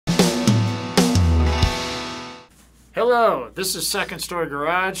Hello, this is Second Story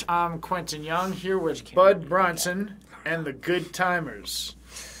Garage. I'm Quentin Young here with Bud Bronson and the Good Timers.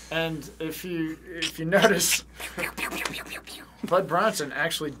 And if you notice, Bud Bronson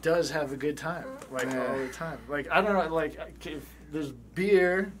actually does have a good time, like all the time. Like I don't know, like if there's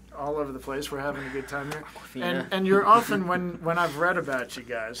beer all over the place. We're having a good time here. And you're often when I've read about you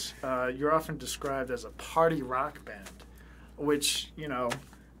guys, you're often described as a party rock band, which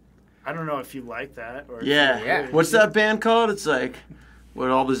I don't know if you like that or yeah. What's that band called? It's like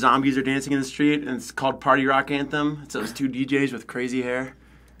where all the zombies are dancing in the street, and it's called Party Rock Anthem. It's those two DJs with crazy hair.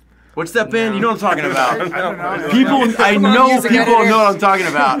 What's that band? You know what I'm talking about. I don't know. I know people know what I'm talking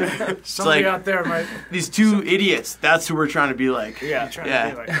about. Somebody out there might. These two idiots. That's who we're trying to be like. Yeah, trying to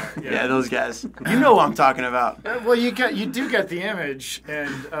be like that. Yeah, those guys. You know what I'm talking about. Well, you do get the image,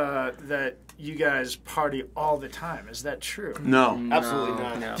 and that you guys party all the time. Is that true? No. Absolutely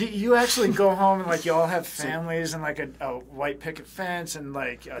not. No. Do you actually go home and like you all have families and like a white picket fence and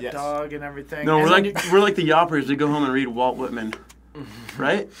like a dog and everything? No, and we're like the Yoppers. We go home and read Walt Whitman.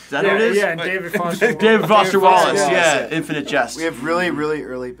 Right? Is that what it is? Yeah, and David Foster David Foster Wallace. Wallace. Yeah, Infinite Jest. We have really, really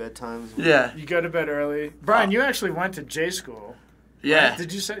early bedtimes. Yeah. You go to bed early. Brian, you actually went to J school. Yeah. Right?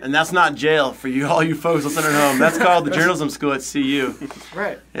 Did you say? And that's not jail for you, all you folks listening at home. That's called the journalism school at CU.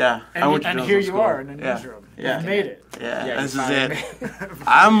 Right. Yeah. And here you are in the newsroom. Yeah. You made it. Yeah, this is it.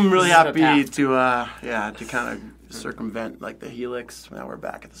 I'm really happy to kind of circumvent like the helix. Now we're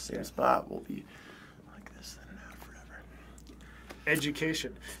back at the same spot. We'll be like this then and out forever.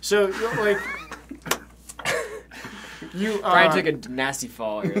 Education. So, like, Brian took a nasty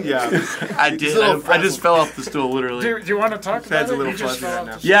fall earlier. Yeah, I did. I just fell off the stool, literally. Do you want to talk about it? A little You just fell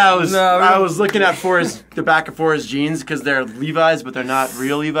off the stool? Yeah, I was looking at the back of Forrest's jeans because they're Levi's, but they're not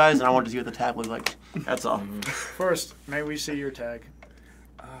real Levi's, and I wanted to see what the tag looked like. That's all. First, may we see your tag?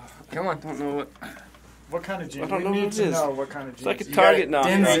 Come on. I don't know What kind of jeans? I don't know We need what it to is. know what kind of jeans. It's like a Target now.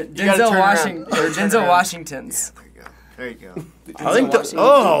 Denzel Washington's. There you go. I think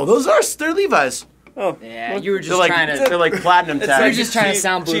they're Levi's. Oh. Yeah, you were just trying to... They're like platinum tags. You were just trying to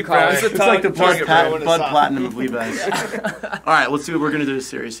sound blue collar. It's like the Bud Platinum of Levi's. All right, let's see. We're going to do a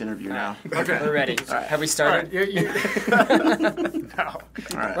serious interview now. Okay. We're ready. Right. Have we started? No. All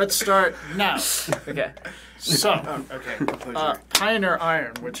right. Let's start now. Okay. So, Pioneer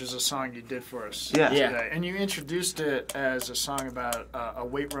Iron, which is a song you did for us today, and you introduced it as a song about a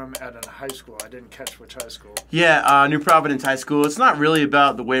weight room at a high school. I didn't catch which high school. Yeah, New Providence High School. It's not really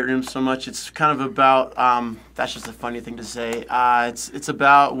about the weight room so much. It's kind of about, that's just a funny thing to say. It's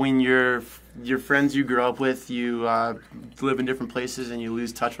about when your friends you grew up with, you live in different places and you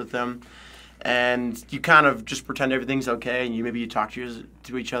lose touch with them. And you kind of just pretend everything's okay, and maybe you talk to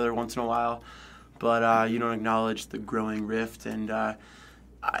each other once in a while. But you don't acknowledge the growing rift, and I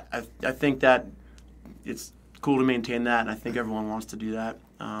think that it's cool to maintain that, and I think everyone wants to do that,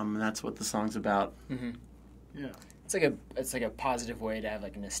 and that's what the song's about. Mm-hmm. Yeah, it's like a positive way to have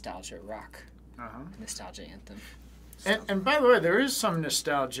like a nostalgia rock, nostalgia anthem. So. And by the way, there is some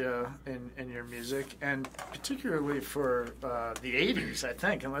nostalgia in your music, and particularly for the '80s, I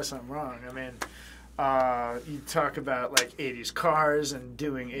think, unless I'm wrong. I mean. You talk about like 80s cars and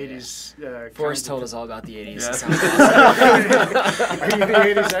doing 80s. Forrest told us all about the 80s. Yeah. Are you the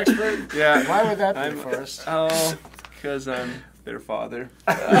 80s expert? Yeah. Why would that be, Forrest? Oh, because I'm their father.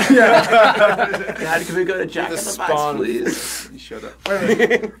 Dad, can we go to Jack in the Box, please? You shut up.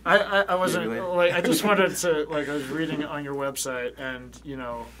 Wait, I wasn't like. I just wanted to like. I was reading on your website, and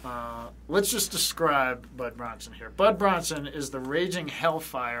let's just describe Bud Bronson here. Bud Bronson is the raging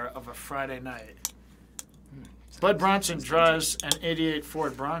hellfire of a Friday night. Bud Bronson drives an '88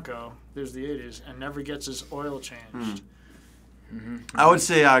 Ford Bronco. There's the '80s, and never gets his oil changed. Mm-hmm. I would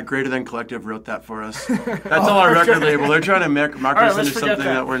say Greater Than Collective wrote that for us. That's all our record label. They're trying to mark us into something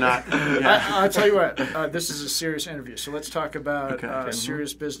that we're not. Yeah. I'll tell you what. This is a serious interview, so let's talk about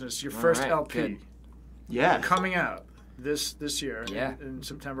serious business. Your first LP, good. Yeah, coming out this year in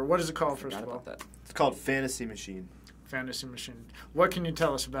September. What is it called? First of all, It's called Fantasy Machine. Fantasy Machine. What can you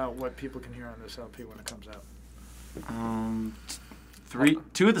tell us about what people can hear on this LP when it comes out?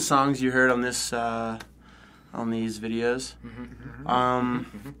 Two of the songs you heard on this on these videos.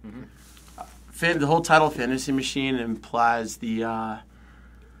 The whole title Fantasy Machine implies the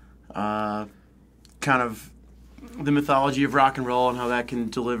kind of the mythology of rock and roll and how that can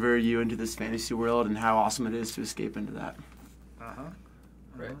deliver you into this fantasy world and how awesome it is to escape into that.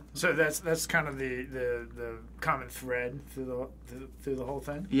 Right. So that's kind of the common thread through the whole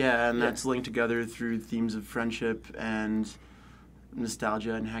thing. Yeah, and that's linked together through themes of friendship and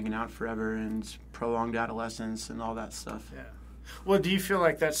nostalgia and hanging out forever and prolonged adolescence and all that stuff. Yeah. Well, do you feel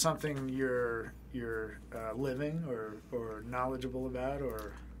like that's something you're you're living or knowledgeable about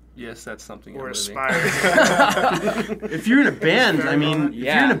or Yes, that's something I'm living. aspiring. If you're in a band, I mean, if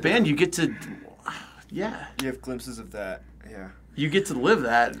Yeah. you're in a band, you get to, yeah, You have glimpses of that. Yeah. you get to live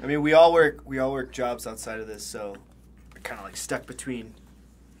that. I mean, we all work jobs outside of this, so we're kind of like stuck between,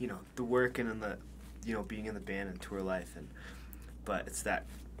 the work and then the, being in the band and tour life, but it's that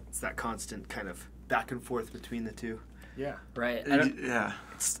constant kind of back and forth between the two. Yeah. Right. Yeah.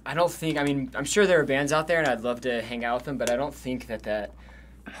 I don't think, I mean, I'm sure there are bands out there and I'd love to hang out with them, but I don't think that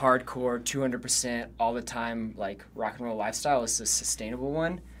hardcore 200% all the time like rock and roll lifestyle is a sustainable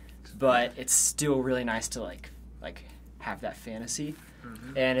one, but it's still really nice to like have that fantasy.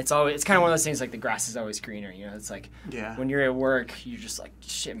 Mm-hmm. And it's kind of one of those things like the grass is always greener, it's like when you're at work you're just like,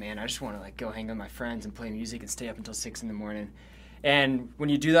 shit man, I just want to like go hang with my friends and play music and stay up until 6 a.m. And when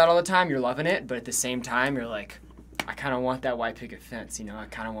you do that all the time you're loving it, but at the same time you're like, I kind of want that white picket fence, I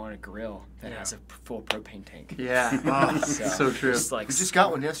kind of want a grill that has a full propane tank. Yeah. Oh, so true. Just like, We just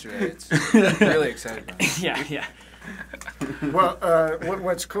got one yesterday. It's really excited about it. yeah. Well,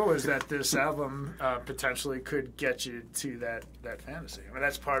 what's cool is that this album potentially could get you to that fantasy. I mean,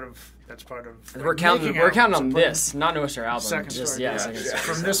 that's part of. We're counting on this, not North Star album. Second Just, story. Second story.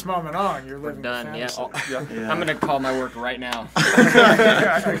 From this moment on, you're living Done. the Yeah. fantasy. I'm gonna call my work right now.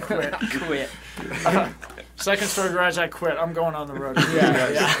 I quit. Quit. Second Story Garage, I quit. I'm going on the road.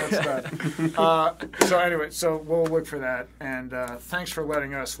 That's done. So anyway, we'll look for that. And thanks for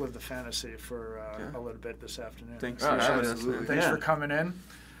letting us live the fantasy for a little bit this afternoon. Thanks for having us. Thanks for coming in.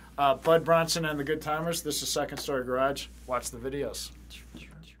 Bud Bronson and the Good Timers. This is Second Story Garage. Watch the videos.